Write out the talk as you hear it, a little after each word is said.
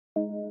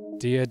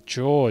Dear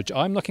George,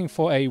 I'm looking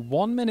for a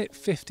 1 minute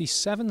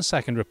 57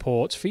 second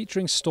report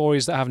featuring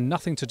stories that have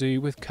nothing to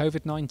do with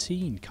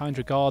COVID-19. Kind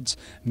regards,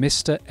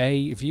 Mr.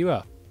 A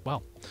Viewer.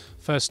 Well,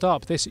 first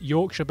up, this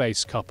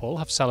Yorkshire-based couple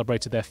have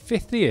celebrated their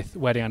 50th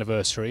wedding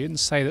anniversary and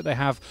say that they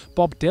have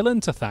Bob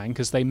Dylan to thank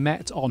as they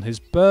met on his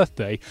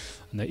birthday,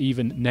 and they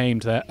even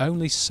named their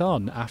only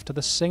son after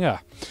the singer.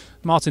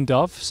 Martin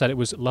Dove said it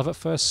was love at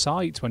first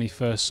sight when he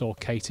first saw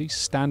Katie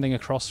standing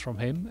across from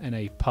him in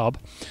a pub.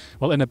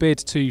 Well, in a bid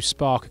to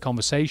spark a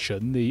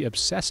conversation, the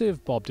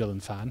obsessive Bob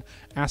Dylan fan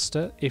asked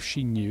her if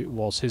she knew it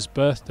was his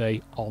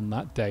birthday on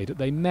that day that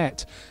they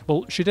met.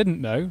 Well, she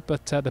didn't know,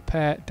 but the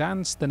pair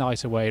danced the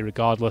night away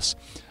regardless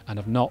and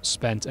have not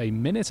spent a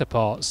minute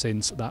apart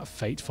since that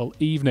fateful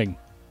evening.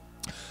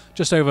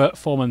 Just over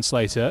 4 months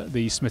later,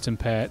 the smitten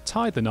pair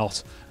tied the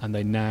knot and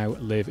they now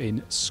live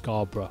in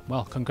Scarborough.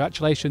 Well,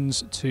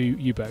 congratulations to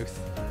you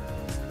both.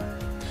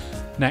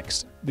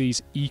 Next,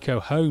 these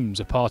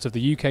eco-homes are part of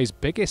the UK's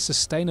biggest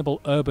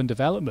sustainable urban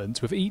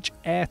development, with each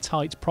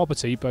airtight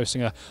property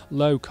boasting a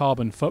low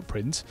carbon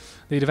footprint.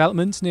 The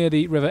development near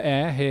the River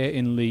Aire here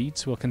in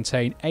Leeds will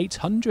contain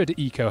 800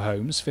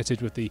 eco-homes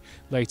fitted with the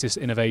latest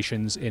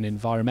innovations in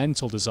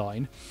environmental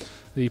design.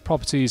 The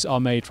properties are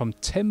made from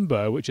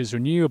timber, which is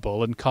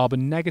renewable and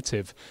carbon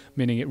negative,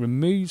 meaning it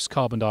removes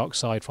carbon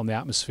dioxide from the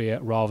atmosphere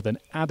rather than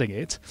adding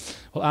it.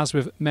 Well, as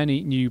with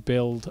many new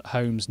build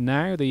homes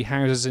now, the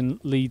houses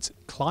in Leeds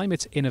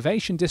Climate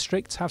Innovation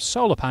District have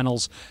solar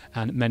panels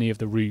and many of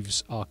the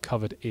roofs are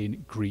covered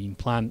in green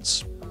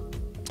plants.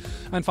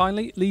 And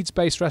finally,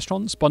 Leeds-based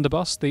restaurants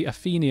Bunderbuss, the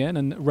Athenian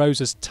and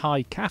Rosa's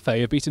Thai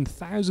Cafe have beaten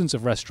thousands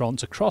of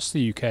restaurants across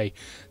the UK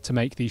to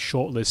make the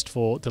shortlist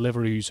for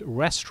Deliveroo's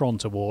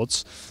Restaurant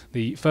Awards.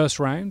 The first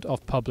round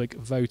of public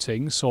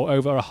voting saw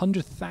over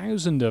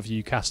 100,000 of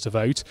you cast a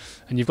vote,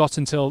 and you've got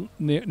until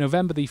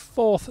November the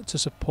 4th to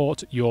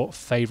support your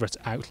favourite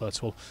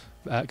outlet. Well,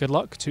 good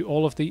luck to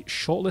all of the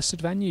shortlisted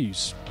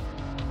venues.